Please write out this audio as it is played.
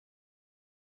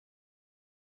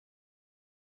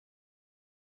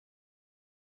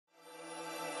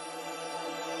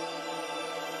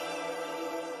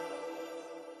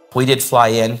We did fly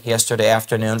in yesterday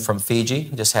afternoon from Fiji.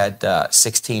 Just had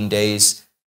 16 days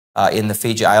in the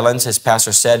Fiji Islands. As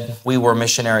Pastor said, we were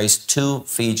missionaries to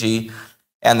Fiji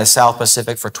and the South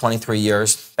Pacific for 23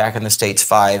 years, back in the States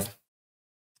 5.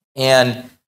 And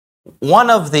one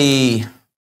of the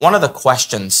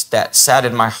questions that sat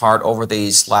in my heart over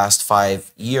these last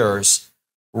 5 years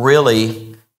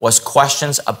really was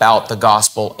questions about the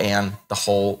gospel and the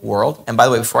whole world. And by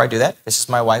the way, before I do that, this is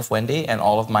my wife, Wendy, and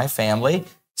all of my family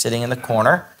sitting in the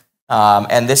corner.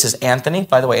 And this is Anthony.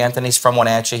 By the way, Anthony's from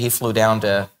Wenatchee. He flew down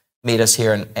to meet us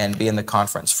here and be in the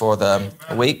conference for the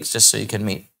week, just so you can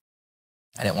meet.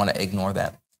 I didn't want to ignore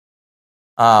that.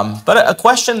 But a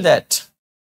question that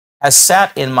has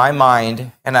sat in my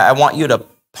mind, and I want you to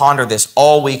ponder this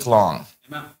all week long.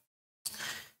 Amen.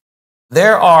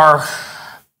 There are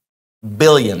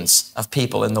billions of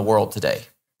people in the world today,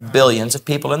 billions of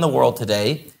people in the world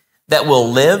today that will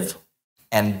live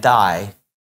and die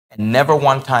and never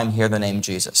one time hear the name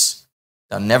Jesus.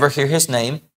 They'll never hear his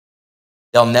name.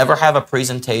 They'll never have a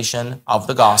presentation of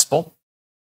the gospel.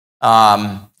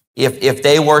 If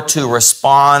they were to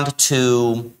respond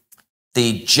to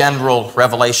the general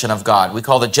revelation of God, we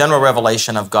call the general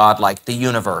revelation of God like the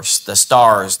universe, the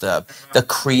stars, the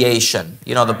creation.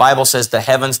 You know, the Bible says the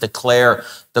heavens declare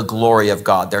the glory of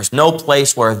God. There's no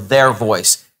place where their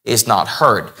voice is not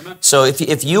heard. So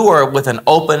if you were with an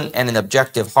open and an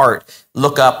objective heart,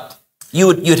 look up,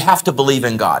 you'd have to believe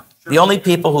in God. The only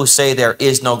people who say there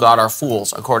is no God are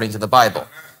fools, according to the Bible.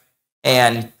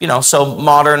 And, you know, so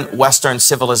modern Western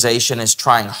civilization is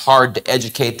trying hard to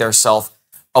educate themselves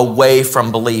away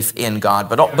from belief in God.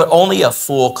 But only a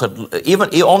fool could,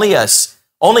 only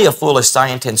a foolish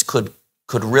scientist could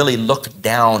really look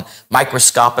down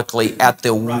microscopically at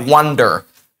the wonder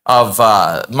of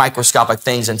microscopic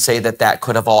things and say that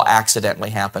could have all accidentally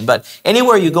happened. But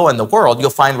anywhere you go in the world, you'll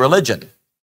find religion,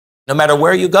 no matter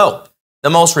where you go. The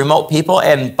most remote people,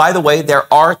 and by the way,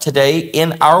 there are today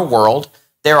in our world,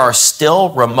 there are still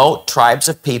remote tribes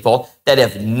of people that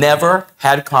have never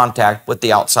had contact with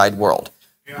the outside world.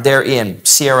 Yeah. They're in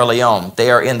Sierra Leone. They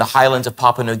are in the highlands of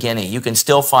Papua New Guinea. You can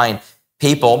still find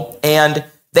people, and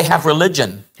they have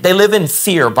religion. They live in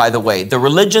fear, by the way. The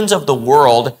religions of the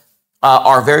world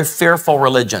are very fearful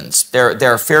religions.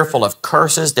 They're fearful of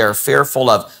curses. They're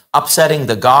fearful of upsetting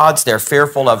the gods. They're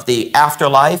fearful of the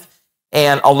afterlife.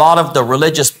 And a lot of the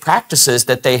religious practices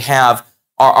that they have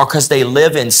are because they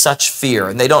live in such fear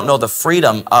and they don't know the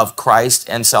freedom of Christ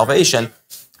and salvation.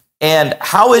 And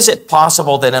how is it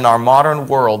possible that in our modern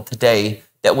world today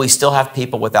that we still have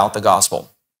people without the gospel?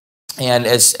 And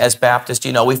as Baptists,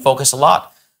 you know, we focus a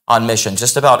lot on missions.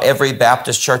 Just about every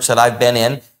Baptist church that I've been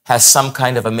in has some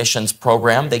kind of a missions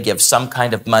program. They give some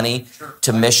kind of money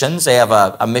to missions. They have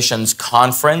a missions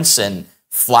conference, and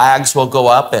flags will go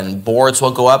up and boards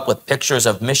will go up with pictures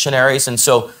of missionaries. And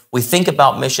so we think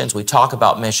about missions, we talk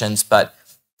about missions, but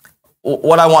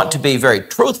what I want to be very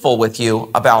truthful with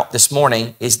you about this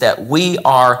morning is that we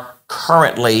are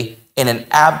currently in an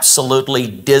absolutely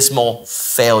dismal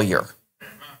failure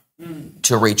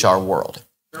to reach our world.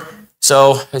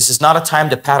 So this is not a time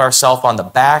to pat ourselves on the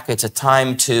back. It's a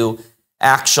time to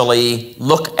actually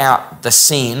look at the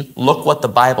scene, look what the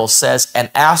Bible says,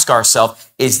 and ask ourselves,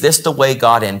 is this the way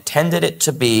God intended it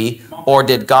to be, or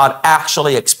did God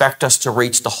actually expect us to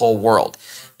reach the whole world?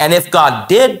 And if God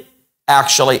did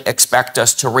actually expect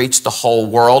us to reach the whole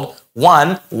world,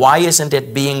 one, why isn't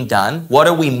it being done? What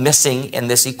are we missing in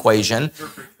this equation?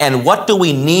 And what do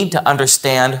we need to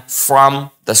understand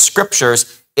from the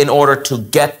scriptures in order to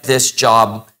get this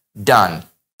job done?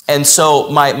 And so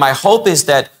my hope is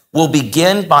that we'll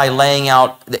begin by laying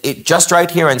out, just right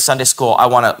here in Sunday school, I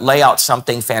want to lay out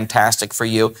something fantastic for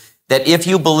you, that if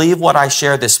you believe what I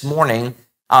share this morning,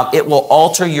 it will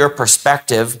alter your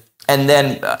perspective. And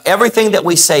then everything that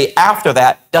we say after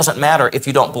that doesn't matter if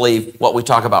you don't believe what we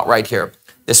talk about right here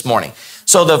this morning.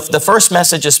 So the first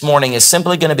message this morning is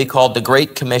simply going to be called the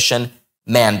Great Commission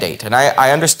Mandate. And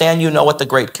I understand you know what the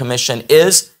Great Commission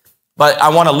is, but I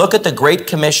want to look at the Great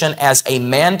Commission as a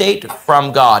mandate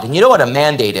from God. And you know what a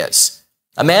mandate is?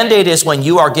 A mandate is when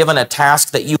you are given a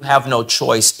task that you have no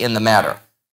choice in the matter.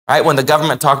 Right? When the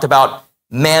government talked about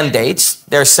mandates,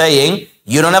 they're saying,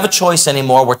 you don't have a choice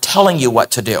anymore. We're telling you what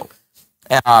to do.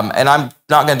 And I'm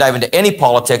not going to dive into any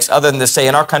politics other than to say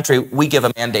in our country, we give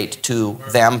a mandate to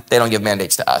them. They don't give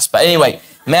mandates to us. But anyway,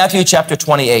 Matthew chapter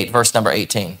 28, verse number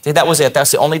 18. See, that was it.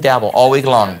 That's the only dabble all week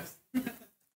long.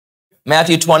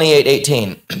 Matthew 28,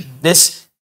 18.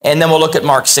 And then we'll look at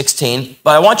Mark 16.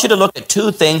 But I want you to look at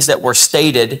two things that were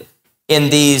stated in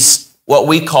these, what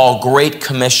we call Great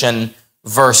Commission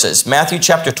verses. Matthew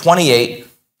chapter 28,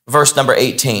 verse number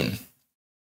 18.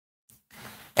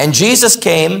 And Jesus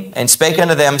came and spake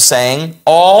unto them, saying,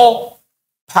 All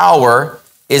power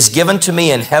is given to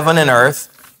me in heaven and earth.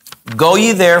 Go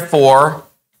ye therefore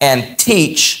and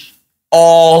teach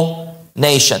all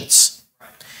nations,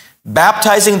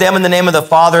 baptizing them in the name of the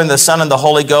Father and the Son and the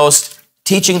Holy Ghost,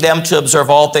 teaching them to observe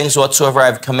all things whatsoever I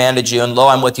have commanded you. And lo,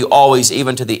 I'm with you always,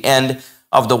 even to the end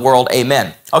of the world.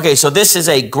 Amen. Okay, so this is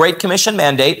a Great Commission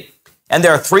mandate, and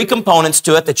there are three components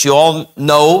to it that you all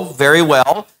know very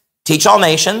well. Teach all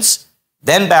nations,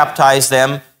 then baptize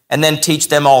them, and then teach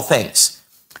them all things.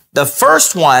 The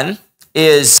first one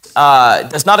is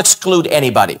does not exclude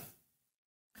anybody.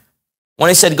 When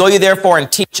he said, Go ye therefore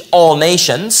and teach all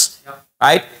nations,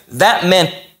 right, that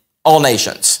meant all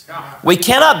nations. We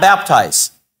cannot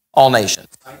baptize all nations.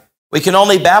 We can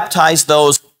only baptize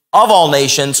those of all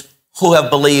nations who have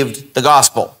believed the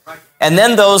gospel. And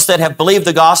then those that have believed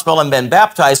the gospel and been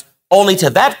baptized, only to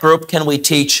that group can we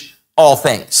teach all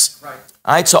things.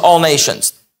 All right, so all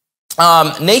nations.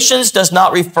 Nations does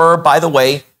not refer, by the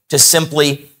way, to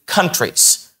simply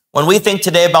countries. When we think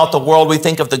today about the world, we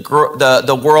think of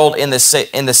the world in the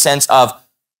sense of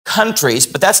countries,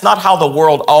 but that's not how the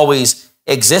world always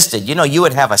existed. You know, you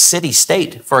would have a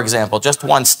city-state, for example. Just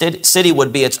one city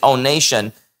would be its own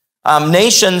nation.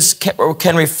 Nations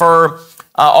can refer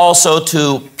also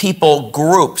to people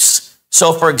groups.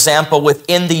 So, for example,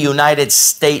 within the United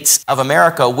States of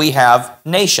America, we have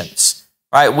nations.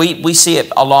 Right, we see it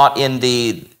a lot in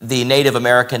the Native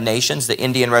American nations, the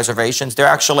Indian reservations. They're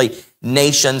actually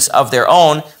nations of their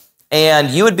own. And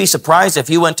you would be surprised if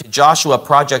you went to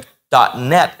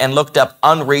joshuaproject.net and looked up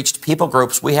unreached people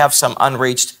groups. We have some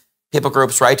unreached people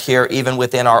groups right here, even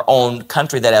within our own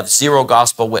country, that have zero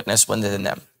gospel witness within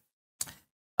them.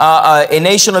 A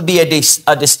nation would be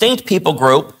a distinct people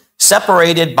group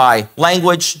separated by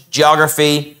language,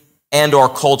 geography, and or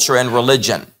culture and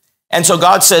religion. And so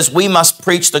God says we must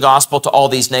preach the gospel to all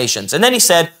these nations. And then he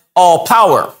said, all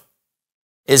power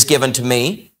is given to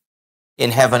me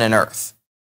in heaven and earth.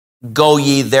 Go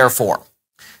ye therefore.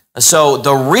 So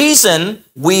the reason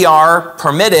we are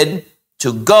permitted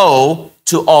to go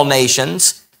to all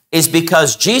nations is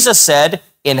because Jesus said,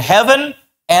 in heaven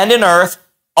and in earth,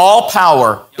 all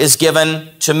power is given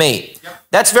to me.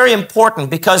 That's very important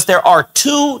because there are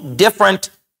two different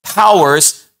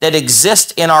powers that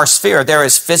exist in our sphere. There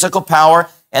is physical power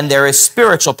and there is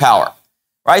spiritual power,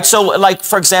 right? So like,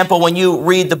 for example, when you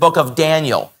read the book of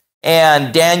Daniel,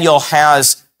 and Daniel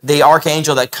has the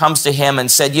archangel that comes to him and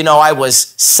said, you know, I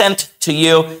was sent to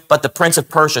you, but the prince of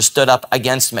Persia stood up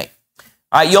against me.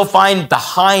 You'll find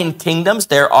behind kingdoms,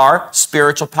 there are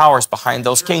spiritual powers behind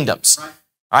those kingdoms.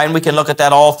 And we can look at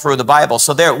that all through the Bible.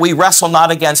 So there, we wrestle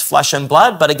not against flesh and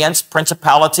blood, but against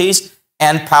principalities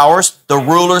and powers, the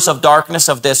rulers of darkness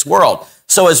of this world.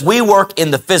 So as we work in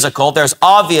the physical, there's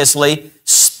obviously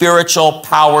spiritual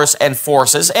powers and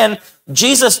forces. And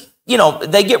Jesus, you know,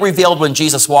 they get revealed when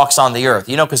Jesus walks on the earth,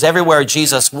 you know, because everywhere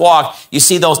Jesus walked, you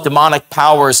see those demonic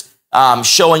powers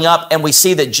showing up, and we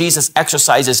see that Jesus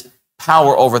exercises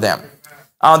power over them.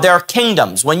 There are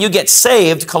kingdoms. When you get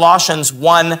saved, Colossians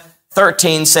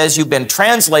 1:13 says you've been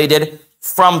translated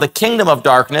from the kingdom of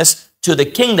darkness to the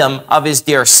kingdom of his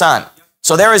dear Son.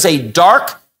 So there is a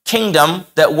dark kingdom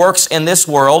that works in this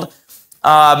world.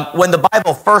 When the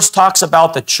Bible first talks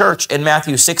about the church in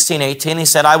Matthew 16:18, he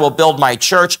said, I will build my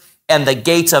church and the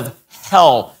gates of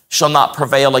hell shall not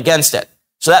prevail against it.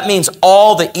 So that means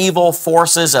all the evil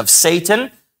forces of Satan,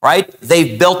 right?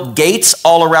 They've built gates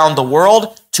all around the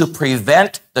world to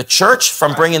prevent the church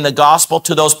from bringing the gospel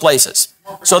to those places.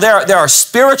 So there are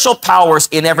spiritual powers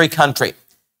in every country.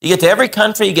 You get to every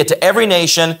country, you get to every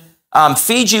nation.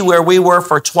 Fiji, where we were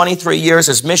for 23 years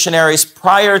as missionaries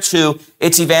prior to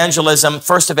its evangelism,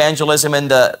 first evangelism in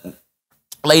the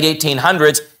late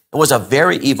 1800s, it was a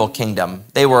very evil kingdom.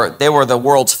 They were the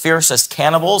world's fiercest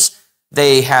cannibals.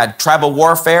 They had tribal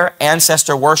warfare,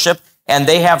 ancestor worship, and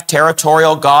they have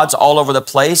territorial gods all over the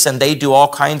place, and they do all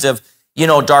kinds of, you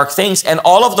know, dark things. And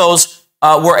all of those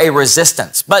were a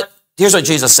resistance. But here's what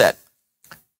Jesus said.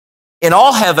 In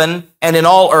all heaven and in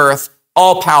all earth,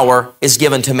 all power is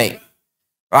given to me,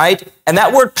 right? And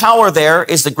that word power there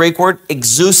is the Greek word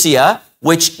exousia,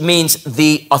 which means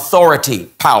the authority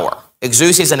power.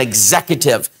 Exousia is an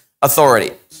executive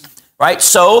authority, right?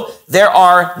 So there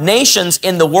are nations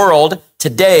in the world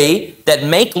today that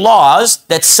make laws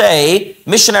that say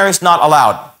missionaries not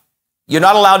allowed. You're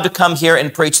not allowed to come here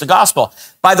and preach the gospel.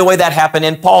 By the way, that happened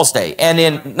in Paul's day. And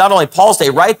in not only Paul's day,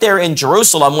 right there in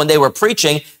Jerusalem when they were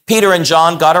preaching, Peter and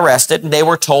John got arrested and they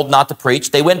were told not to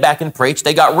preach. They went back and preached.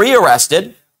 They got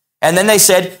rearrested. And then they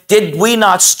said, did we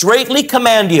not straightly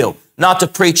command you not to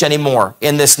preach anymore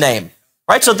in this name?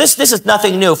 right? So this is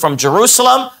nothing new. From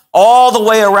Jerusalem all the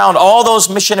way around, all those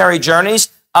missionary journeys,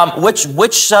 which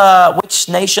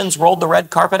nations rolled the red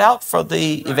carpet out for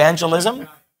the evangelism?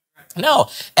 No.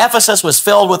 Ephesus was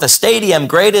filled with a stadium,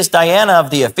 great as Diana of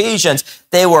the Ephesians.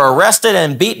 They were arrested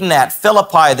and beaten at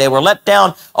Philippi. They were let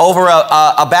down over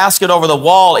a basket over the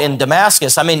wall in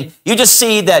Damascus. I mean, you just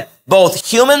see that both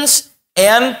humans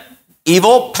and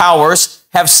evil powers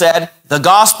have said the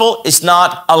gospel is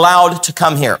not allowed to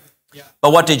come here.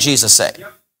 But what did Jesus say?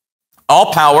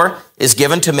 All power is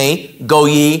given to me. Go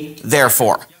ye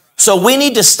therefore. So we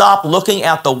need to stop looking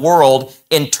at the world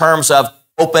in terms of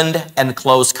opened and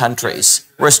closed countries,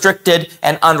 restricted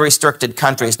and unrestricted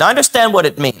countries. Now, understand what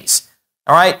it means.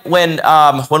 All right, when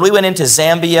we went into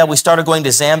Zambia, we started going to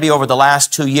Zambia over the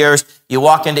last 2 years. You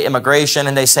walk into immigration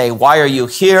and they say, "Why are you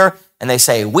here?" And they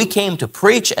say, "We came to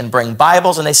preach and bring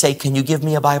Bibles." And they say, "Can you give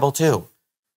me a Bible too?"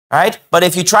 All right, but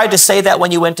if you tried to say that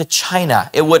when you went to China,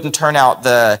 it wouldn't turn out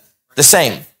the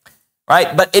same,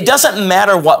 right? But it doesn't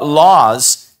matter what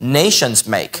laws nations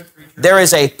make. There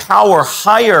is a power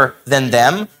higher than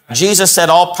them. Jesus said,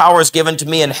 "All power is given to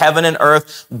me in heaven and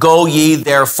earth. Go ye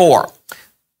therefore."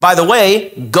 By the way,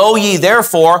 "Go ye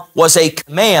therefore" was a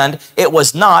command. It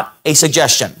was not a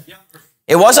suggestion.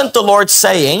 It wasn't the Lord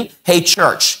saying, "Hey,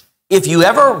 church, if you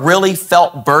ever really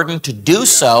felt burdened to do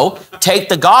so, take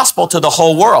the gospel to the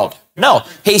whole world." No,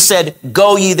 he said,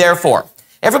 "Go ye therefore."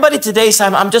 Everybody today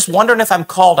says, "I'm just wondering if I'm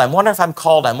called. I'm wondering if I'm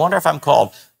called. I'm wondering if I'm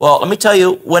called." Well, let me tell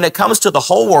you, when it comes to the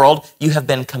whole world, you have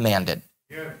been commanded.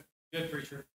 Good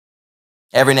preacher.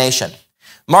 Every nation.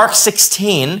 Mark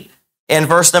 16, in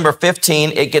verse number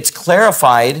 15, it gets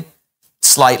clarified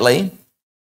slightly.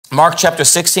 Mark chapter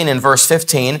 16 in verse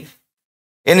 15.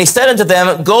 "And he said unto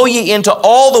them, Go ye into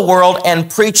all the world and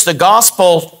preach the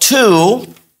gospel to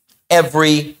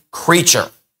every creature."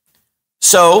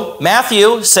 So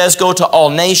Matthew says go to all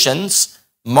nations.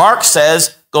 Mark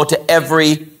says go to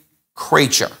every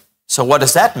creature. So what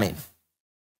does that mean?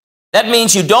 That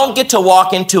means you don't get to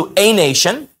walk into a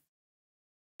nation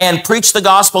and preach the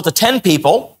gospel to 10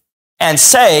 people and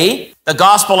say the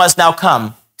gospel has now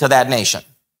come to that nation.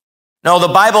 No,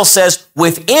 the Bible says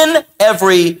within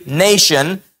every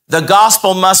nation, the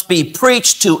gospel must be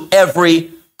preached to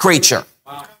every creature.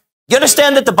 You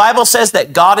understand that the Bible says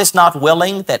that God is not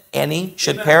willing that any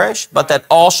should perish, but that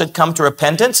all should come to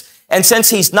repentance? And since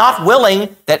he's not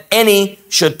willing that any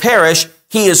should perish,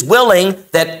 he is willing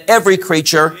that every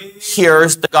creature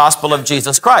hears the gospel of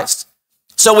Jesus Christ.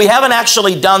 So we haven't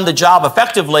actually done the job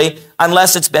effectively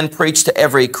unless it's been preached to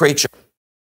every creature.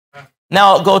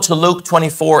 Now go to Luke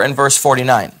 24 and verse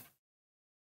 49.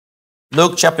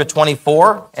 Luke chapter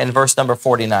 24 and verse number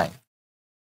 49.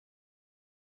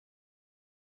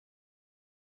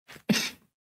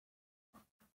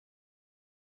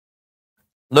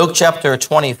 Luke chapter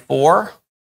 24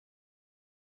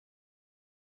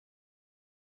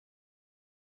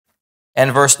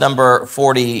 and verse number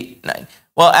 49.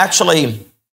 Well, actually,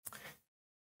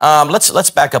 let's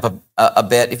back up a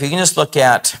bit. If you can just look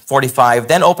at 45.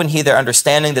 "Then opened he their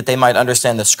understanding that they might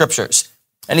understand the scriptures.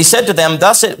 And he said to them,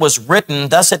 Thus it was written,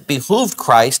 thus it behooved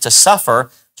Christ to suffer,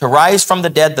 to rise from the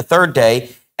dead the third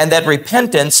day, and that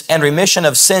repentance and remission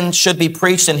of sins should be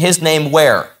preached in his name."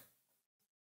 Where?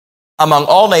 Among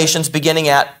all nations, beginning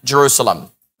at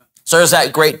Jerusalem. So there's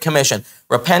that great commission.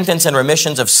 Repentance and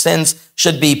remissions of sins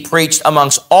should be preached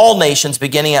amongst all nations,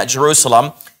 beginning at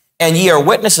Jerusalem. "And ye are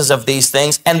witnesses of these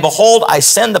things. And behold, I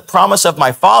send the promise of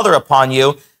my Father upon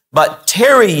you, but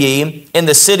tarry ye in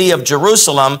the city of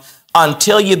Jerusalem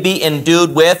until you be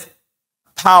endued with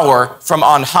power from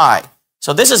on high."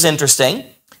 So this is interesting.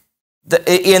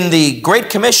 In the Great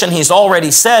Commission, he's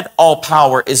already said, "All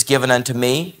power is given unto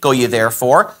me. Go ye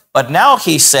therefore." But now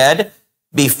he said,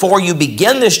 before you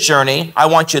begin this journey, I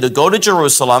want you to go to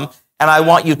Jerusalem, and I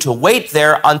want you to wait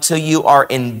there until you are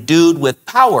endued with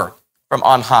power from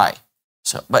on high.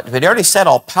 So, but he already said,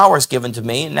 "All power is given to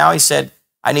me." Now he said,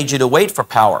 I need you to wait for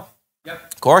power.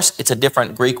 Of course, it's a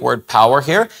different Greek word, power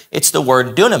here. It's the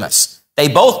word dunamis. They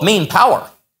both mean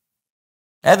power.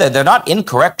 They're not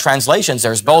incorrect translations.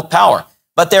 There's both power.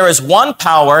 But there is one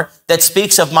power that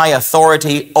speaks of my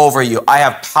authority over you. I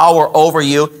have power over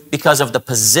you because of the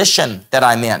position that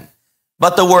I'm in.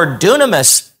 But the word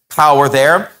dunamis, power,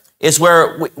 there is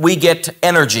where we get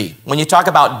energy. When you talk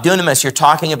about dunamis, you're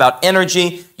talking about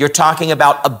energy, you're talking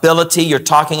about ability, you're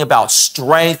talking about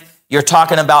strength, you're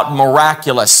talking about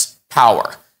miraculous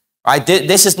power. Right?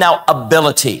 This is now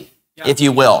ability, if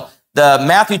you will. The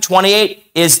Matthew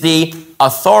 28 is the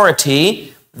authority.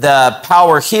 The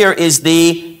power here is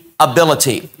the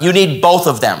ability. You need both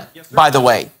of them, by the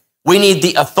way. We need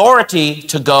the authority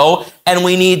to go, and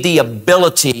we need the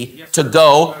ability to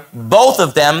go, both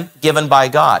of them given by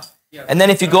God. And then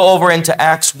if you go over into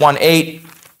Acts 1:8,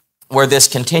 where this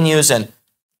continues, and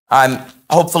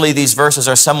hopefully these verses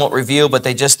are somewhat reviewed, but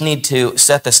they just need to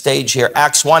set the stage here.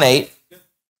 Acts 1:8,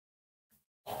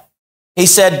 he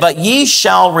said, but ye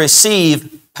shall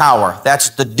receive power. That's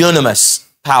the dunamis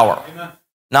power,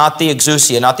 not the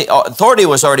exousia, not the authority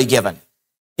was already given.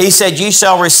 He said, ye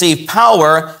shall receive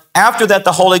power. After that,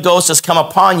 the Holy Ghost has come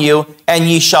upon you, and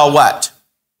ye shall what?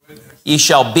 Ye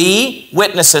shall be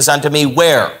witnesses unto me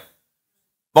where?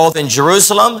 Both in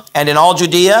Jerusalem and in all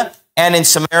Judea and in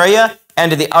Samaria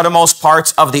and to the uttermost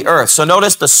parts of the earth. So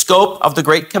notice the scope of the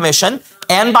Great Commission.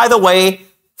 And by the way,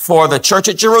 for the church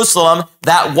at Jerusalem,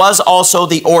 that was also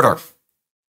the order.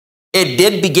 It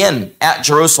did begin at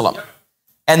Jerusalem.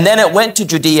 And then it went to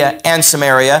Judea and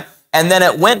Samaria, and then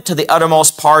it went to the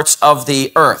uttermost parts of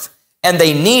the earth. And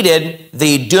they needed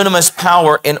the dunamis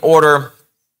power in order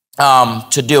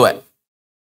to do it.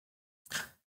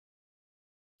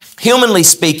 Humanly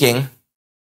speaking,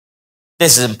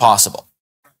 this is impossible.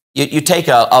 You take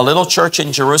a little church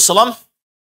in Jerusalem.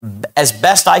 As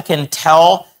best I can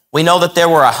tell, we know that there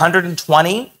were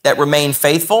 120 that remained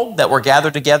faithful, that were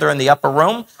gathered together in the upper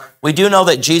room. We do know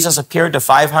that Jesus appeared to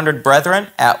 500 brethren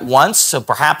at once, so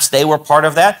perhaps they were part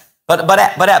of that. But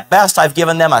at best, I've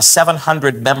given them a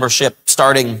 700 membership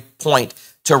starting point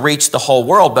to reach the whole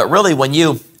world. But really, when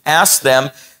you ask them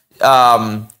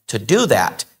to do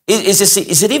that, is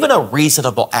it even a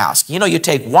reasonable ask? You know, you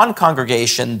take one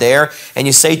congregation there and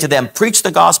you say to them, preach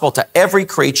the gospel to every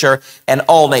creature and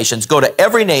all nations. Go to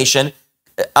every nation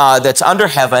that's under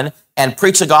heaven and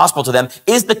preach the gospel to them.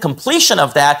 Is the completion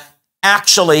of that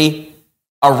actually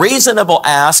a reasonable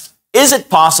ask? Is it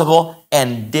possible?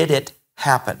 And did it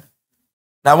happen?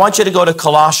 Now, I want you to go to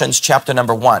Colossians chapter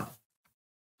number 1.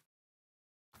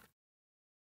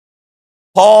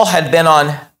 Paul had been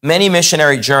on many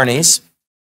missionary journeys.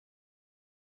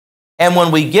 And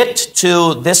when we get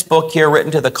to this book here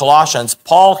written to the Colossians,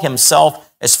 Paul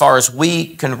himself, as far as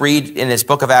we can read in his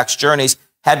book of Acts Journeys,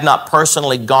 had not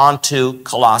personally gone to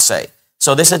Colossae.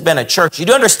 So this had been a church. You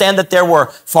do understand that there were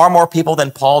far more people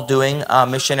than Paul doing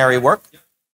missionary work?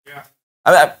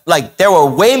 Like, there were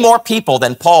way more people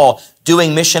than Paul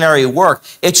doing missionary work.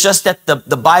 It's just that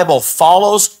the Bible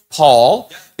follows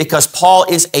Paul because Paul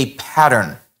is a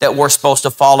pattern that we're supposed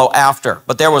to follow after.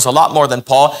 But there was a lot more than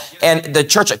Paul. And the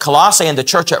church at Colossae and the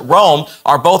church at Rome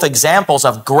are both examples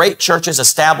of great churches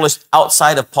established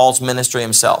outside of Paul's ministry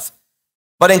himself.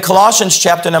 But in Colossians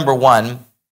chapter number 1,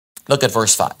 look at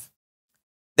verse 5.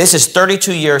 This is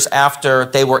 32 years after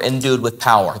they were endued with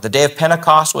power. The day of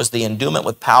Pentecost was the endowment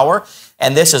with power,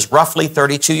 and this is roughly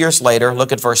 32 years later.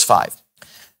 Look at verse 5.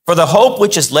 For the hope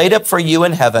which is laid up for you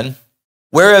in heaven,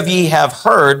 whereof ye have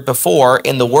heard before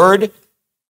in the word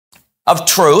of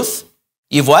truth.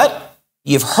 You've what?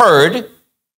 You've heard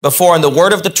before in the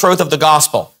word of the truth of the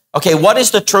gospel. Okay, what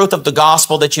is the truth of the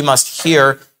gospel that you must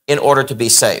hear in order to be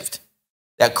saved?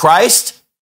 That Christ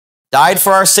died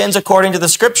for our sins according to the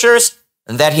scriptures,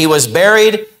 and that he was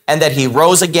buried, and that he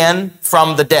rose again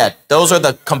from the dead. Those are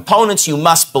the components you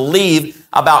must believe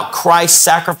about Christ's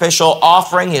sacrificial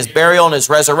offering, his burial, and his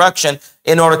resurrection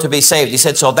in order to be saved. He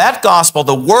said, so that gospel,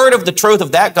 the word of the truth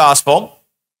of that gospel,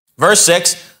 verse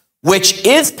 6, which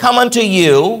is come unto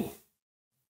you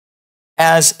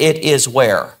as it is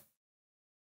where?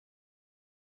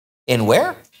 In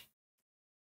where?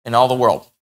 In all the world.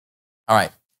 All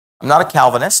right. I'm not a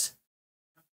Calvinist.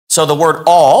 So the word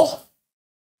all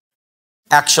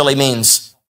actually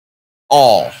means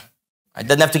all. It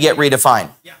doesn't have to get redefined.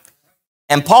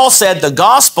 And Paul said, the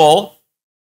gospel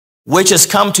which has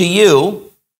come to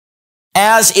you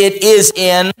as it is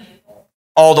in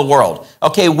all the world.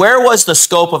 Okay, where was the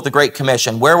scope of the Great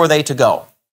Commission? Where were they to go?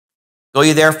 Go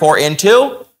ye therefore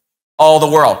into all the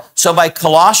world. So by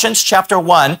Colossians chapter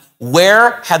 1,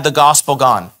 where had the gospel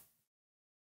gone?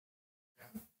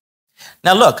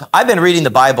 Now look, I've been reading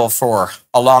the Bible for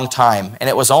a long time, and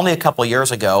it was only a couple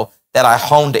years ago that I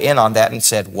honed in on that and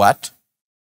said, what?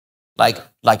 Like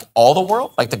all the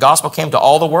world? Like the gospel came to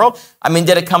all the world? I mean,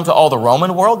 did it come to all the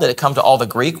Roman world? Did it come to all the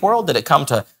Greek world? Did it come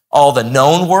to all the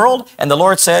known world? And the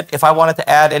Lord said, if I wanted to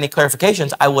add any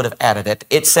clarifications, I would have added it.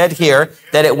 It said here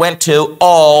that it went to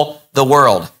all the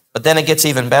world. But then it gets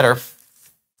even better.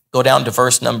 Go down to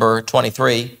verse number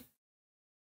 23.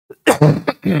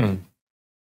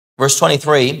 Verse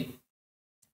 23,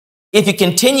 if you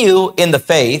continue in the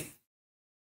faith,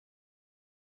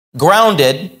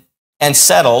 grounded and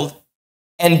settled,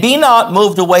 and be not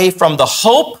moved away from the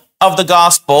hope of the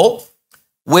gospel,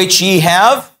 which ye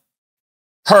have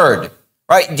heard.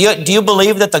 Right? Do you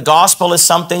believe that the gospel is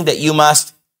something that you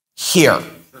must hear?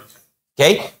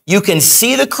 Okay? You can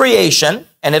see the creation,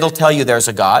 and it'll tell you there's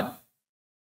a God.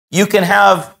 You can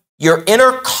have your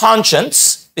inner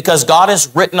conscience, because God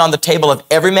has written on the table of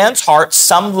every man's heart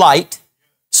some light.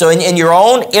 So in your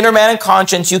own inner man and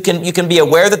conscience, you can be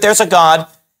aware that there's a God,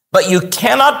 but you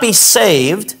cannot be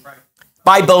saved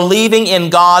by believing in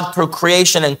God through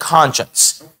creation and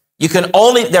conscience.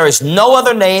 There is no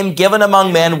other name given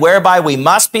among men whereby we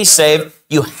must be saved.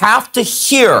 You have to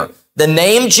hear the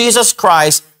name Jesus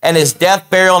Christ and his death,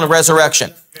 burial, and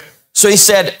resurrection. So he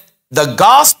said, the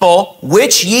gospel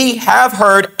which ye have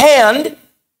heard, and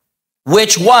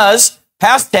which was,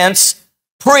 past tense,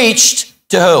 preached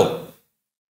to who?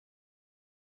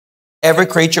 Every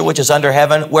creature which is under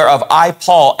heaven, whereof I,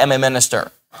 Paul, am a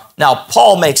minister. Now,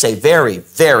 Paul makes a very,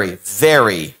 very,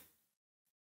 very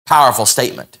powerful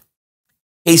statement.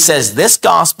 He says, this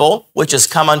gospel, which has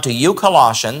come unto you,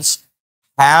 Colossians,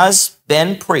 has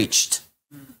been preached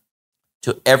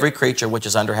to every creature which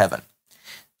is under heaven.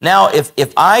 Now,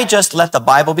 if I just let the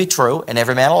Bible be true, and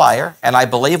every man a liar, and I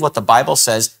believe what the Bible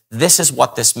says, this is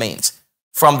what this means.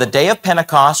 From the day of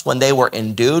Pentecost, when they were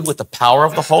endued with the power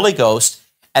of the Holy Ghost,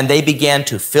 and they began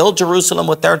to fill Jerusalem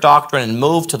with their doctrine and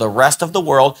move to the rest of the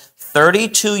world,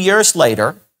 32 years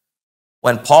later,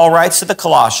 when Paul writes to the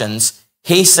Colossians,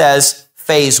 he says,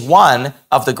 phase 1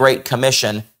 of the Great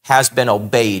Commission has been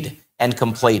obeyed and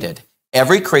completed.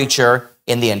 Every creature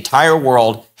in the entire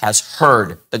world has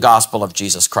heard the gospel of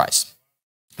Jesus Christ.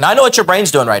 Now, I know what your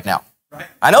brain's doing right now.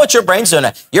 I know what your brain's doing.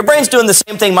 Your brain's doing the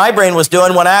same thing my brain was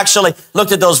doing when I actually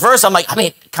looked at those verses. I'm like,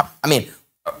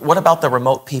 what about the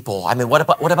remote people? What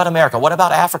about America? What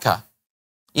about Africa?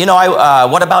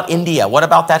 What about India? What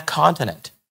about that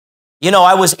continent?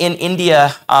 I was in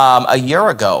India a year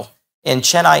ago, in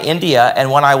Chennai, India, and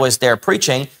when I was there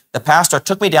preaching, the pastor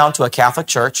took me down to a Catholic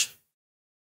church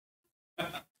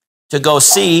to go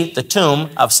see the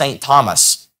tomb of St.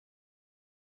 Thomas.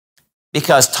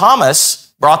 Because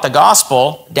Thomas brought the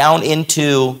gospel down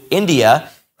into India,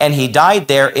 and he died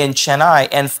there in Chennai.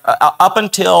 And up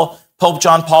until Pope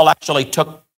John Paul actually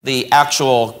took the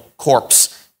actual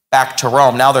corpse back to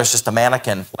Rome, now there's just a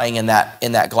mannequin laying in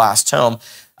that glass tomb.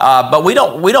 But we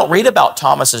don't read about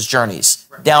Thomas's journeys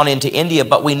down into India,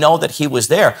 but we know that he was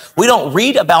there. We don't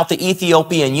read about the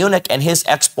Ethiopian eunuch and his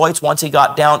exploits once he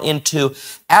got down into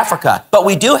Africa. But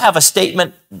we do have a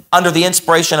statement under the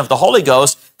inspiration of the Holy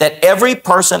Ghost that every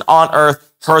person on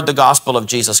earth heard the gospel of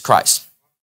Jesus Christ.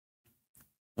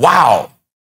 Wow.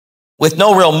 With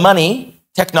no real money,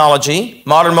 technology,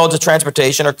 modern modes of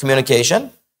transportation or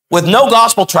communication, with no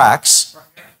gospel tracts,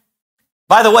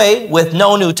 by the way, with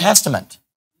no New Testament.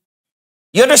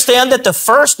 You understand that the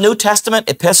first New Testament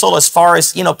epistle, as far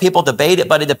as, people debate it,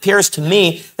 but it appears to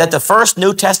me that the first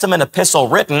New Testament epistle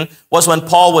written was when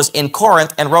Paul was in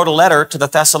Corinth and wrote a letter to the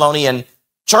Thessalonian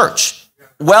church,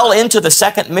 well into the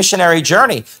second missionary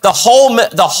journey. The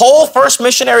whole first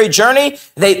missionary journey,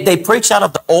 they preached out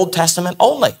of the Old Testament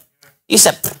only. He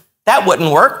said, that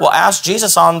wouldn't work. Well, ask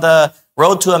Jesus on the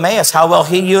road to Emmaus how well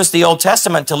he used the Old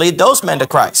Testament to lead those men to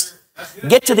Christ.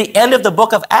 Get to the end of the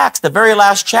book of Acts, the very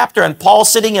last chapter, and Paul's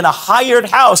sitting in a hired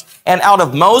house, and out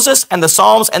of Moses and the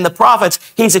Psalms and the prophets,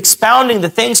 he's expounding the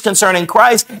things concerning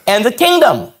Christ and the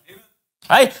kingdom.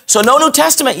 Right? So no New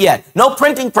Testament yet, no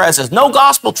printing presses, no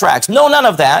gospel tracts, none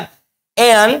of that.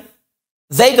 And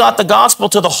they got the gospel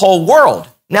to the whole world.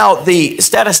 Now, the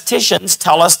statisticians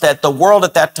tell us that the world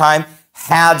at that time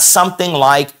had something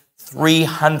like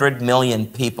 300 million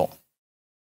people.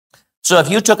 So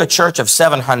if you took a church of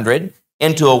 700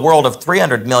 into a world of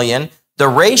 300 million, the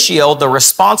ratio, the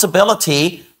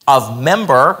responsibility of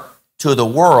member to the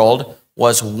world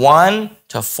was 1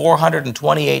 to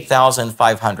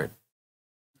 428,500,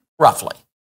 roughly.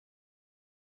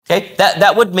 Okay,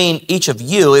 that would mean each of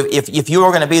you, if you were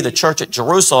going to be the church at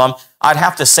Jerusalem, I'd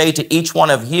have to say to each one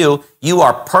of you, you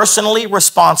are personally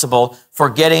responsible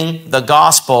for getting the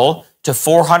gospel to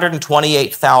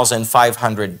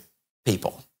 428,500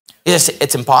 people.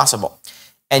 It's impossible.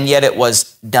 And yet it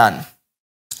was done.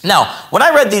 Now, when I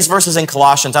read these verses in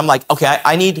Colossians, I'm like, okay,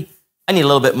 I need a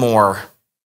little bit more.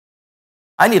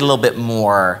 I need a little bit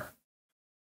more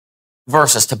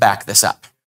verses to back this up.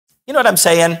 You know what I'm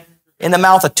saying? In the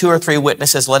mouth of 2 or 3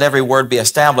 witnesses, let every word be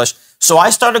established. So I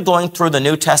started going through the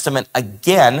New Testament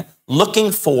again,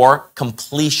 looking for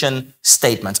completion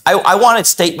statements. I wanted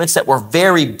statements that were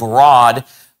very broad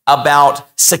about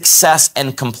success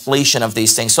and completion of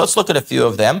these things. So let's look at a few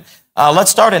of them.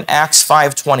 Let's start in Acts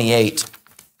 5:28.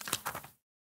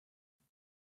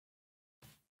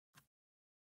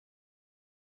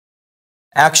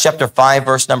 Acts chapter 5,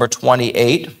 verse number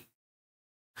 28.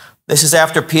 This is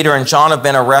after Peter and John have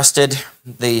been arrested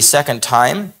the second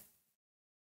time.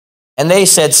 And they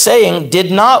said, saying,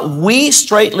 did not we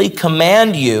straitly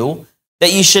command you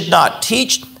that ye should not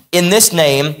teach in this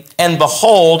name? And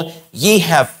behold, ye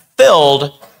have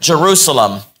filled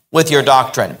Jerusalem with your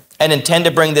doctrine, and intend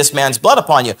to bring this man's blood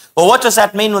upon you. Well, what does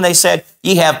that mean when they said,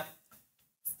 ye have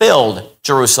filled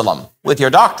Jerusalem with your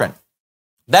doctrine?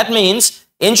 That means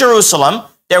in Jerusalem,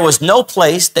 there was no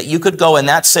place that you could go in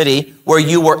that city where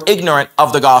you were ignorant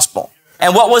of the gospel.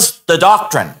 And what was the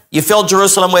doctrine? You filled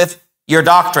Jerusalem with your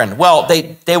doctrine. Well,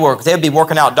 they'd be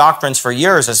working out doctrines for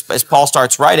years as Paul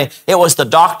starts writing. It was the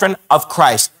doctrine of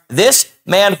Christ. This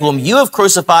man whom you have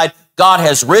crucified, God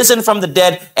has risen from the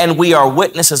dead, and we are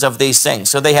witnesses of these things.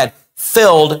 So they had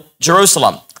filled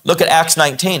Jerusalem. Look at Acts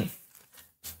 19.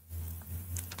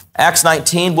 Acts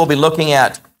 19, we'll be looking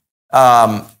at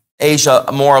Asia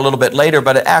more a little bit later,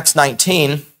 but at Acts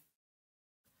 19,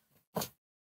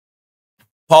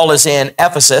 Paul is in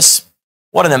Ephesus.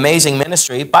 What an amazing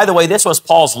ministry. By the way, this was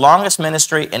Paul's longest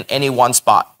ministry in any one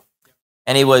spot.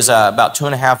 And he was about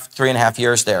 3.5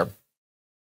 years there.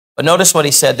 But notice what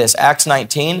he said this, Acts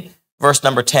 19, verse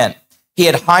number 10. He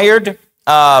had hired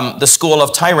the school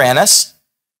of Tyrannus,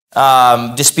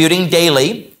 disputing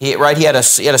daily. He had a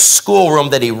schoolroom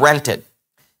that he rented.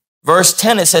 Verse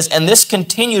 10, it says, and this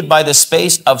continued by the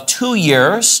space of 2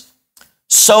 years,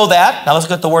 so that, now let's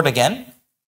look at the word again,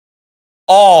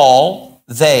 all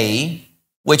they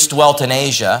which dwelt in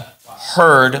Asia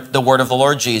heard the word of the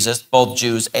Lord Jesus, both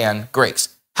Jews and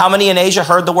Greeks. How many in Asia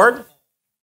heard the word?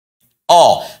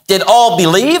 All. Did all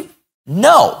believe?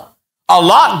 No. A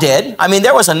lot did. I mean,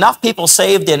 there was enough people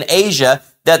saved in Asia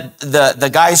that the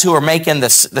guys who were making the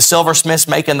silversmiths,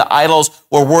 making the idols,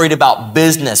 were worried about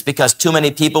business because too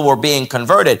many people were being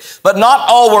converted. But not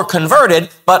all were converted,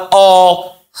 but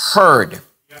all heard.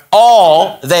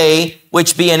 All they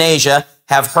which be in Asia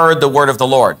have heard the word of the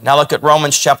Lord. Now look at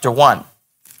Romans chapter 1.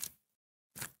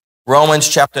 Romans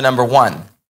chapter number 1.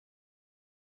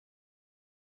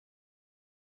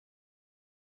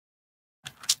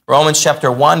 Romans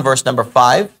chapter 1, verse number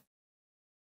 5.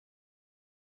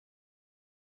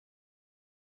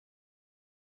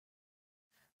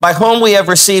 By whom we have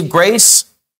received grace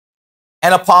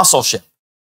and apostleship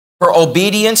for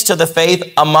obedience to the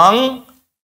faith among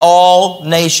all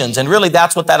nations. And really,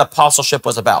 that's what that apostleship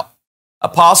was about.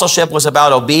 Apostleship was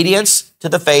about obedience to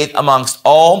the faith amongst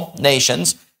all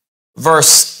nations. Verse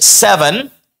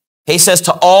 7, he says,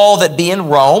 to all that be in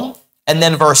Rome. And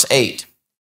then verse 8,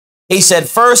 he said,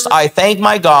 first, I thank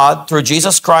my God through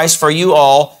Jesus Christ for you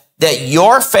all, that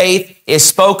your faith is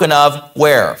spoken of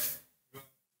where?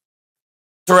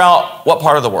 Throughout what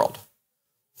part of the world?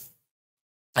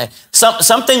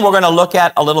 Something we're going to look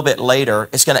at a little bit later.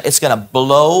 It's going to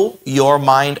blow your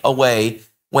mind away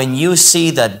when you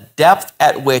see the depth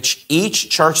at which each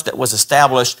church that was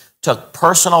established took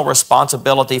personal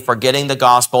responsibility for getting the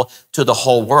gospel to the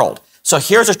whole world. So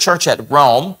here's a church at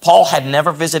Rome. Paul had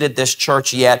never visited this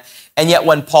church yet, and yet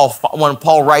when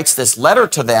Paul writes this letter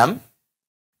to them,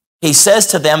 he says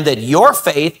to them that your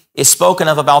faith is spoken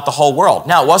of about the whole world.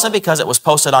 Now, it wasn't because it was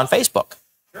posted on Facebook.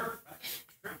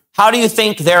 How do you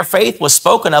think their faith was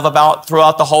spoken of about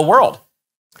throughout the whole world?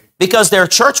 Because their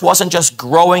church wasn't just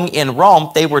growing in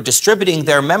Rome, they were distributing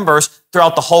their members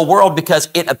throughout the whole world, because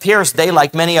it appears they,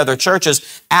 like many other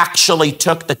churches, actually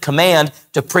took the command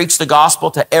to preach the gospel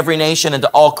to every nation and to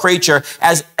all creature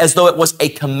as though it was a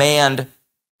command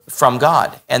from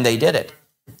God, and they did it.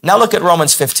 Now look at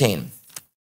Romans 15.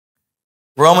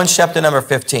 Romans chapter number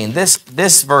 15.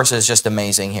 This verse is just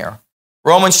amazing here.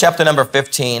 Romans chapter number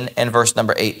 15 and verse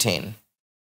number 18.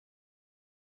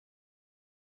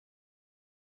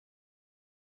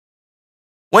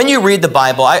 When you read the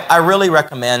Bible, I really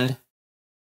recommend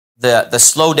the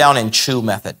slow down and chew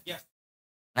method. Yes.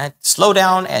 Right? Slow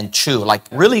down and chew. Like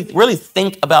really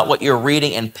think about what you're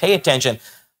reading and pay attention.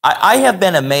 I have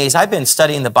been amazed. I've been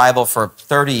studying the Bible for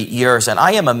 30 years, and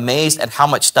I am amazed at how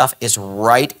much stuff is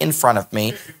right in front of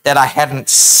me that I hadn't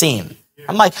seen.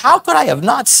 I'm like, how could I have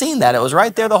not seen that? It was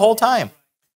right there the whole time.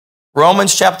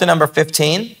 Romans chapter number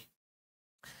 15,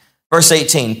 verse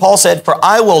 18. Paul said, for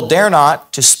I will dare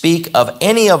not to speak of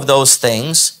any of those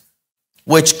things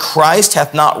which Christ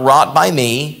hath not wrought by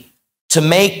me, to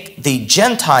make the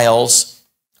Gentiles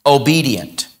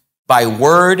obedient by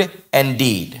word and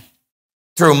deed,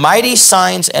 through mighty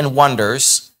signs and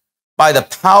wonders, by the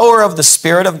power of the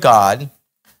Spirit of God,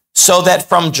 so that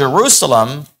from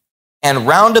Jerusalem and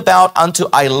round about unto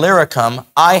Illyricum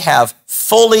I have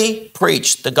fully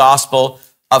preached the gospel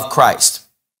of Christ.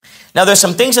 Now there's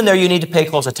some things in there you need to pay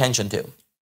close attention to.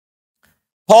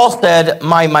 Paul said,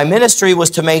 my ministry was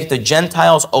to make the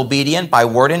Gentiles obedient by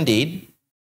word and deed.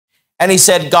 And he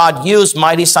said, God used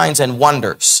mighty signs and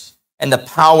wonders and the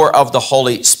power of the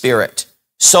Holy Spirit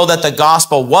so that the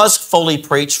gospel was fully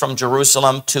preached from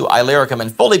Jerusalem to Illyricum.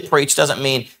 And fully preached doesn't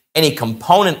mean any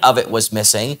component of it was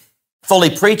missing. Fully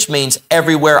preached means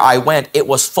everywhere I went, it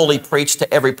was fully preached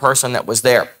to every person that was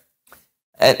there.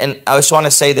 And I just want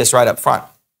to say this right up front.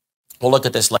 We'll look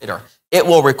at this later. It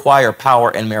will require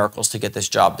power and miracles to get this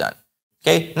job done.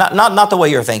 Okay? Not the way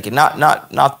you're thinking.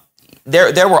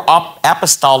 There were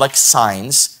apostolic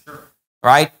signs,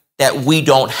 right, that we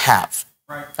don't have.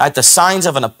 Right? The signs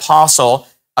of an apostle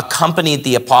accompanied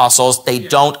the apostles. They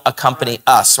don't accompany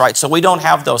us, right? So we don't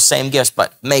have those same gifts,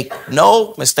 but make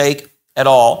no mistake at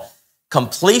all,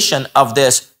 completion of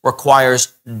this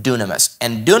requires dunamis.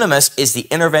 And dunamis is the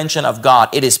intervention of God.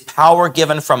 It is power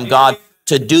given from God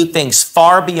to do things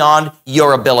far beyond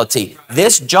your ability.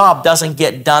 This job doesn't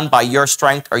get done by your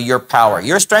strength or your power.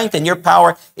 Your strength and your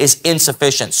power is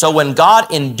insufficient. So when God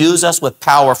endues us with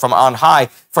power from on high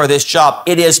for this job,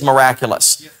 it is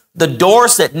miraculous. The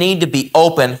doors that need to be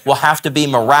open will have to be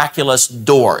miraculous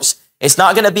doors. It's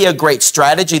not going to be a great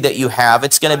strategy that you have.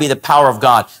 It's going to be the power of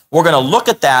God. We're going to look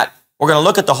at that. We're going to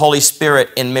look at the Holy Spirit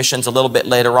in missions a little bit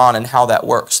later on and how that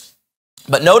works.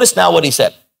 But notice now what he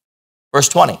said. Verse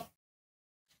 20.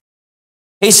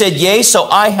 He said, yea, so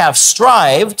I have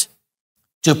strived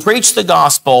to preach the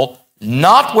gospel,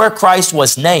 not where Christ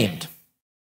was named,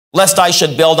 lest I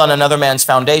should build on another man's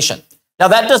foundation. Now,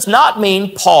 that does not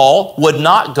mean Paul would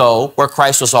not go where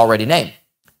Christ was already named.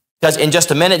 Because in just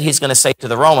a minute, he's going to say to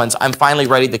the Romans, I'm finally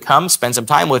ready to come, spend some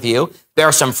time with you,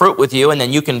 bear some fruit with you, and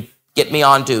then you can get me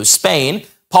on to Spain.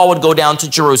 Paul would go down to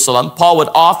Jerusalem. Paul would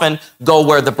often go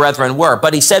where the brethren were.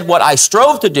 But he said, what I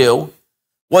strove to do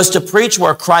was to preach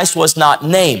where Christ was not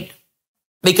named.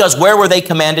 Because where were they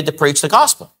commanded to preach the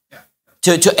gospel?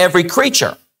 To every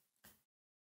creature.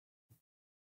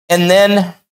 And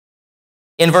then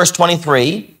in verse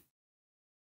 23,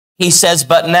 he says,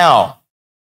 but now,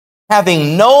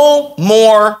 having no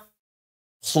more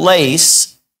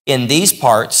place in these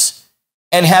parts,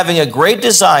 and having a great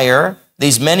desire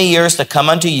these many years to come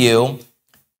unto you,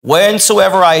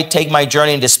 whensoever I take my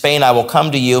journey into Spain, I will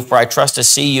come to you, for I trust to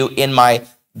see you in my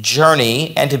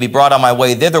journey and to be brought on my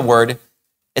way thitherward,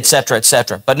 etc.,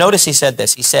 etc. But notice he said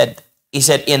this. He said,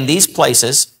 in these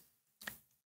places,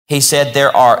 he said,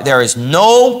 there is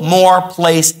no more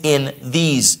place in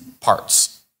these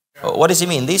parts. What does he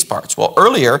mean, these parts? Well,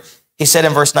 earlier, he said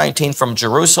in verse 19, from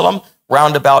Jerusalem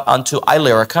round about unto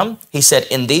Illyricum, he said,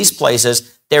 in these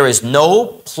places, there is no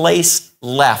place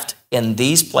left in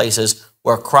these places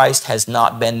where Christ has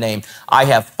not been named. I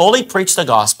have fully preached the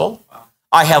gospel.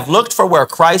 I have looked for where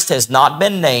Christ has not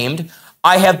been named.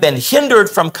 I have been hindered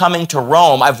from coming to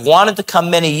Rome. I've wanted to come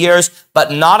many years,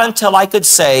 but not until I could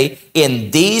say,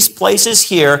 in these places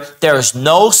here, there's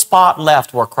no spot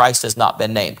left where Christ has not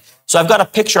been named. So I've got a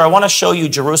picture. I want to show you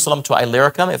Jerusalem to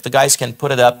Illyricum, if the guys can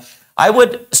put it up. I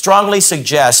would strongly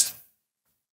suggest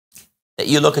that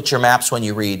you look at your maps when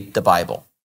you read the Bible.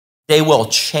 They will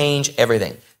change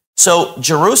everything. So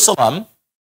Jerusalem,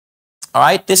 all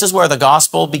right, this is where the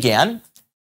gospel began.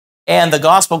 And the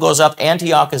gospel goes up.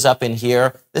 Antioch is up in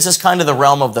here. This is kind of the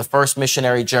realm of the first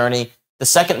missionary journey. The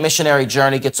second missionary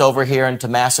journey gets over here into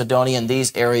Macedonia and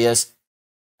these areas.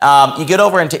 You get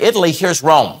over into Italy, here's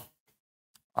Rome.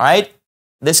 All right?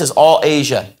 This is all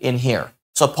Asia in here.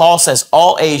 So Paul says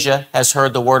all Asia has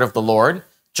heard the word of the Lord.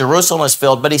 Jerusalem is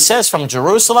filled. But he says from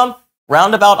Jerusalem,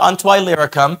 roundabout unto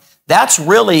Illyricum, that's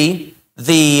really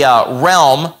the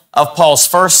realm of Paul's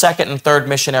first, second, and third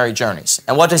missionary journeys.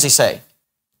 And what does he say?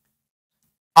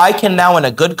 I can now in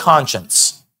a good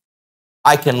conscience,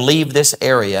 I can leave this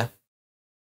area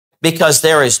because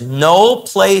there is no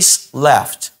place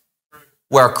left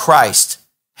where Christ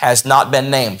has not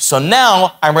been named. So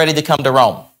now I'm ready to come to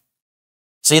Rome.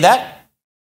 See that?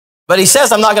 But he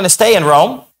says, I'm not going to stay in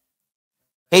Rome.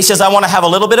 He says, I want to have a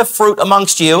little bit of fruit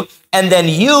amongst you, and then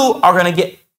you are going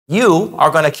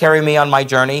to carry me on my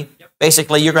journey.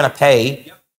 Basically, you're going to pay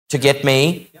to get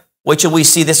me, which we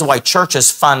see, this is why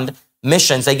churches fund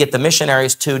missions. They get the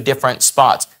missionaries to different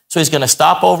spots. So he's going to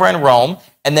stop over in Rome,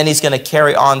 and then he's going to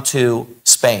carry on to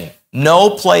Spain.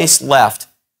 No place left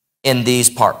in these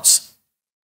parts.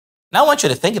 Now I want you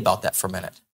to think about that for a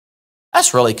minute.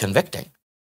 That's really convicting.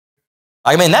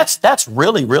 I mean, that's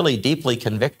really, really deeply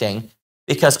convicting,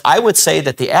 because I would say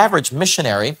that the average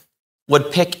missionary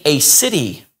would pick a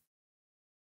city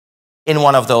in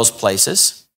one of those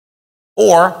places,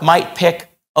 or might pick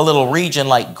a little region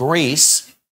like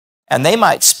Greece, and they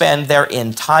might spend their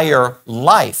entire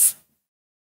life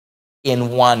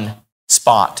in one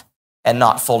spot and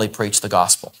not fully preach the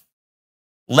gospel,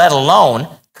 let alone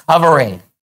covering.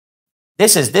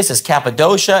 This is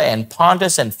Cappadocia and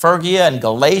Pontus and Phrygia and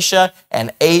Galatia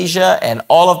and Asia and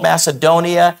all of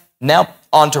Macedonia, now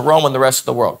on to Rome and the rest of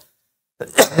the world.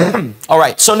 All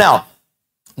right, so now,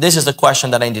 this is the question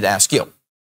that I need to ask you.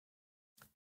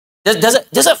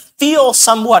 Does it feel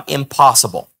somewhat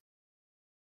impossible?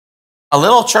 A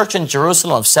little church in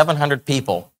Jerusalem of 700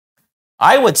 people,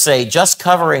 I would say just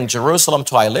covering Jerusalem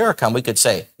to Illyricum, we could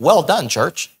say, well done,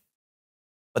 church.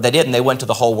 But they didn't, they went to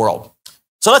the whole world.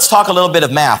 So let's talk a little bit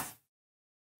of math.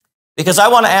 Because I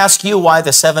want to ask you why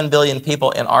the 7 billion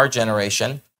people in our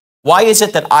generation, why is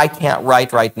it that I can't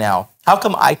write right now? How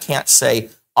come I can't say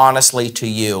honestly to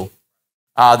you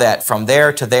that from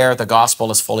there to there, the gospel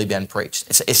has fully been preached?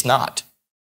 It's not.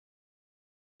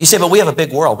 You say, but we have a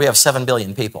big world. We have 7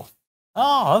 billion people.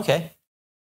 Oh, okay.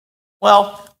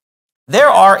 Well, there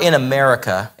are in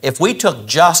America, if we took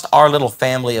just our little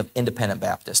family of independent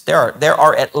Baptists, there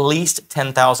are at least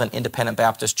 10,000 independent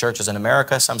Baptist churches in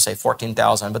America. Some say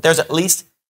 14,000, but there's at least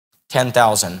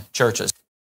 10,000 churches.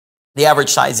 The average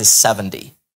size is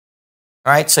 70.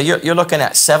 All right, so you're looking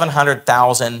at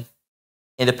 700,000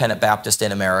 independent Baptists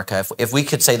in America, if we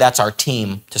could say that's our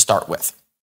team to start with,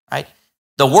 right?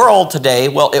 The world today,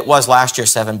 well, it was last year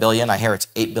 7 billion. I hear it's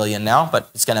 8 billion now, but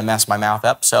it's going to mess my mouth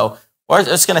up. So we're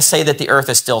just going to say that the earth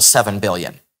is still 7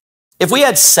 billion. If we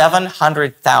had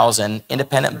 700,000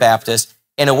 independent Baptists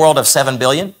in a world of 7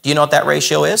 billion, do you know what that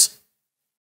ratio is?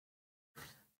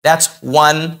 That's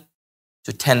 1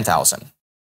 to 10,000.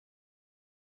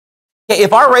 Okay,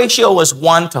 if our ratio was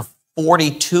 1 to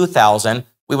 42,000,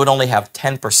 we would only have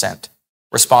 10%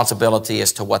 responsibility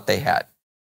as to what they had.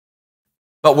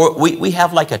 But we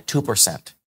have like a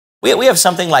 2%. We have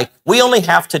something like, we only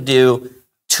have to do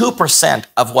 2%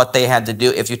 of what they had to do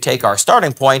if you take our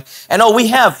starting point. And we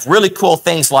have really cool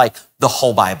things like the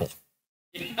whole Bible.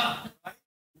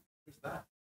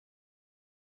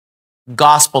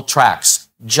 Gospel tracts,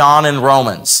 John and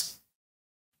Romans,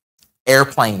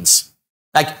 airplanes.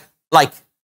 Like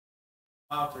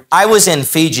I was in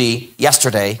Fiji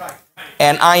yesterday,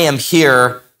 and I am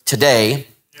here today.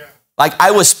 Like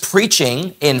I was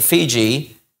preaching in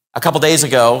Fiji a couple days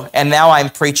ago, and now I'm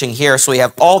preaching here. So we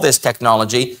have all this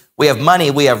technology. We have money.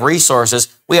 We have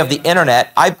resources. We have the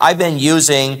internet. I've been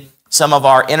using some of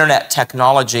our internet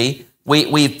technology.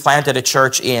 We've planted a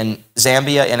church in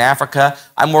Zambia in Africa.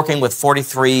 I'm working with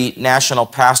 43 national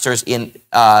pastors in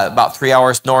about 3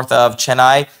 hours north of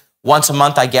Chennai. Once a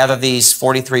month, I gather these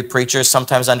 43 preachers,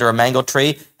 sometimes under a mango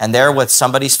tree, and they're with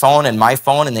somebody's phone and my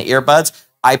phone and the earbuds.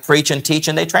 I preach and teach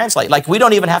and they translate. Like we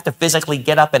don't even have to physically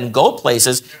get up and go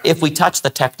places if we touch the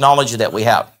technology that we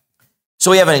have. So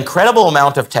we have an incredible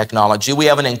amount of technology. We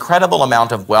have an incredible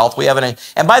amount of wealth. We have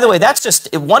and by the way, that's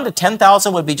just 1 to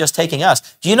 10,000 would be just taking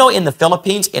us. Do you know in the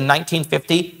Philippines in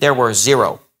 1950, there were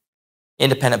 0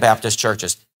 independent Baptist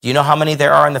churches. Do you know how many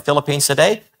there are in the Philippines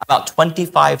today? About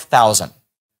 25,000.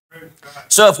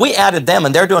 So if we added them,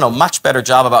 and they're doing a much better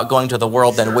job about going to the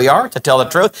world than we are, to tell the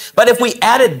truth, but if we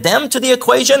added them to the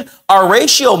equation, our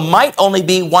ratio might only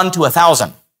be 1 to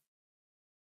 1,000.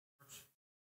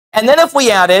 And then if we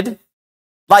added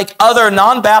like other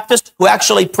non-Baptists who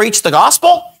actually preach the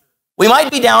gospel, we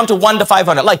might be down to 1 to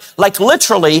 500. Like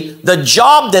literally, the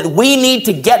job that we need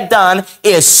to get done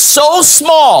is so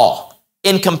small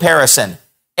in comparison.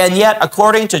 And yet,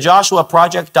 according to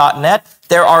JoshuaProject.net,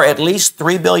 there are at least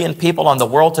 3 billion people on the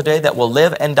world today that will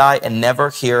live and die and never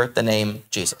hear the name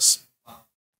Jesus.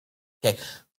 Okay,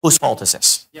 whose fault is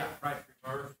this? Yeah, right.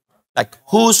 Like,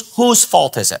 whose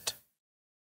fault is it?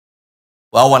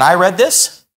 Well, when I read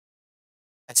this,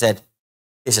 I said,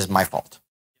 this is my fault.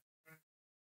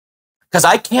 Because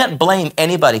I can't blame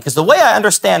anybody. Because the way I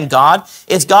understand God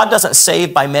is God doesn't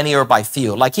save by many or by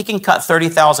few. Like he can cut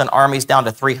 30,000 armies down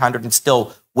to 300 and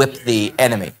still whip the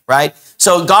enemy, right?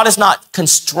 So God is not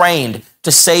constrained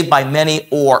to save by many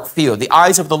or few. The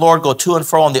eyes of the Lord go to and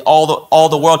fro in all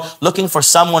the world, looking for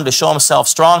someone to show himself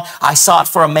strong. I sought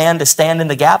for a man to stand in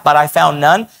the gap, but I found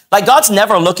none. Like God's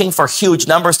never looking for huge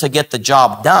numbers to get the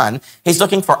job done. He's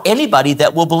looking for anybody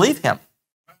that will believe him.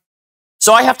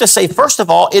 So I have to say, first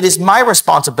of all, it is my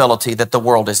responsibility that the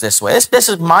world is this way. This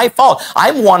is my fault.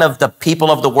 I'm one of the people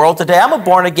of the world today. I'm a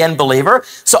born-again believer,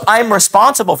 so I'm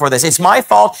responsible for this. It's my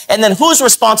fault. And then whose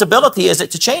responsibility is it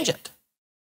to change it?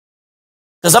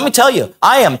 Because let me tell you,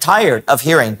 I am tired of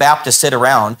hearing Baptists sit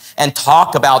around and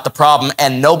talk about the problem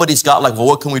and nobody's got like, well,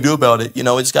 what can we do about it? You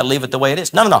know, we just got to leave it the way it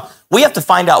is. No. We have to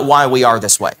find out why we are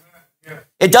this way.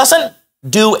 It doesn't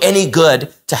do any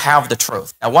good to have the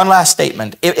truth. Now, one last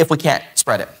statement, if we can't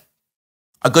spread it.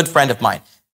 A good friend of mine,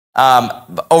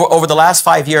 Over the last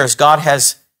 5 years, God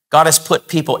has put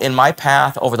people in my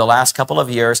path over the last couple of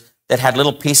years that had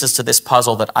little pieces to this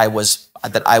puzzle that I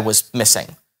was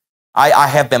missing. I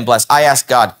have been blessed. I asked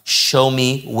God, show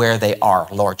me where they are,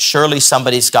 Lord. Surely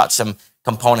somebody's got some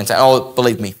components. Oh,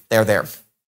 believe me, they're there.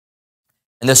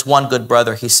 And this one good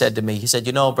brother, he said to me, he said,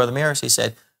 you know, Brother Mears, he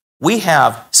said, we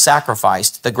have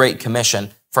sacrificed the Great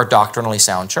Commission for doctrinally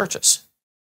sound churches.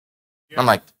 Yeah. I'm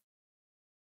like,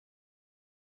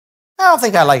 I don't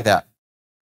think I like that.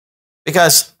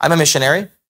 Because I'm a missionary,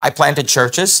 I planted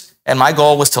churches, and my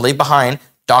goal was to leave behind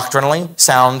doctrinally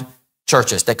sound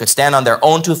churches that could stand on their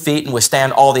own 2 feet and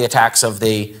withstand all the attacks of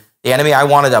the enemy. I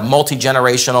wanted a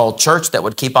multi-generational church that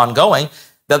would keep on going.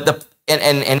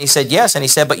 And he said, yes. And he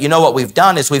said, but you know what we've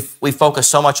done is we've focused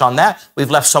so much on that,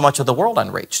 we've left so much of the world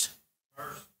unreached.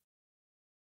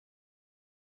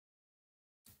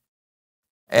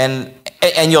 And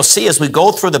you'll see as we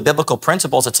go through the biblical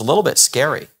principles, it's a little bit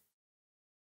scary.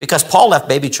 Because Paul left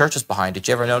baby churches behind. Did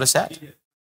you ever notice that?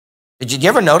 Did you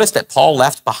ever notice that Paul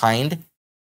left behind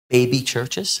baby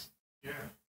churches? Yeah.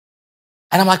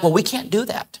 And I'm like, well, we can't do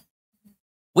that.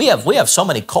 We have so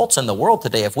many cults in the world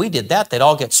today. If we did that, they'd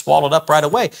all get swallowed up right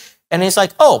away. And he's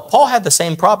like, oh, Paul had the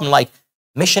same problem, like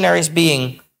missionaries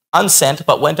being unsent,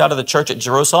 but went out of the church at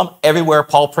Jerusalem. Everywhere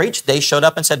Paul preached, they showed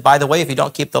up and said, by the way, if you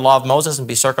don't keep the law of Moses and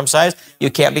be circumcised, you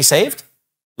can't be saved.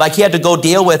 Like he had to go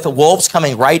deal with wolves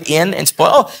coming right in and spoil.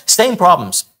 Oh, same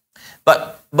problems.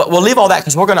 But we'll leave all that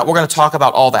because we're gonna talk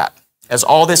about all that. As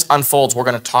all this unfolds, we're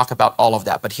going to talk about all of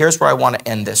that. But here's where I want to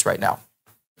end this right now.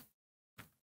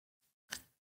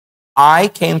 I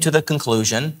came to the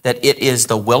conclusion that it is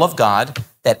the will of God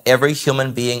that every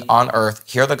human being on earth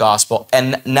hear the gospel.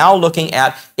 And now looking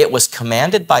at it was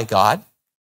commanded by God.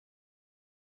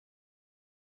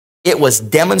 It was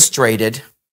demonstrated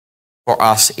for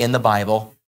us in the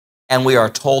Bible. And we are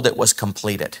told it was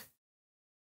completed.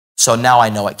 So now I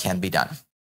know it can be done.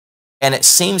 And it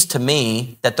seems to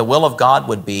me that the will of God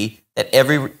would be that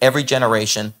every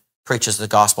generation preaches the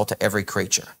gospel to every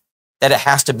creature. That it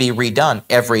has to be redone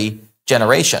every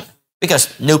generation.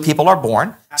 Because new people are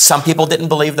born. Some people didn't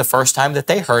believe the first time that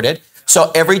they heard it.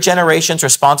 So every generation's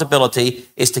responsibility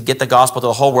is to get the gospel to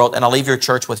the whole world. And I'll leave your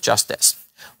church with just this.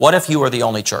 What if you were the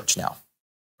only church now?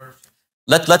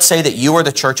 Let's say that you are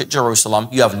the church at Jerusalem.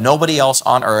 You have nobody else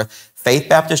on earth. Faith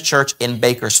Baptist Church in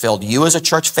Bakersfield, you as a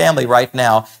church family right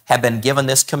now have been given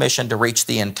this commission to reach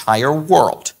the entire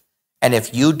world. And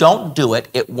if you don't do it,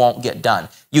 it won't get done.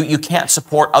 You can't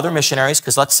support other missionaries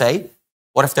because let's say,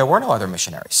 what if there were no other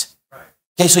missionaries? Right.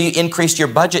 Okay, so you increased your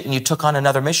budget and you took on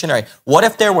another missionary. What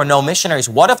if there were no missionaries?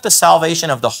 What if the salvation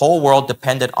of the whole world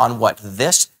depended on what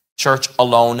this church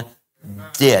alone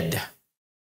did?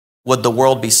 Would the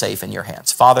world be safe in your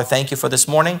hands? Father, thank you for this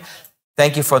morning.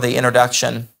 Thank you for the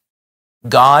introduction.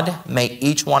 God, may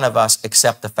each one of us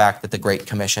accept the fact that the Great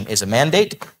Commission is a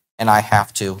mandate, and I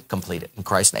have to complete it. In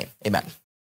Christ's name, amen.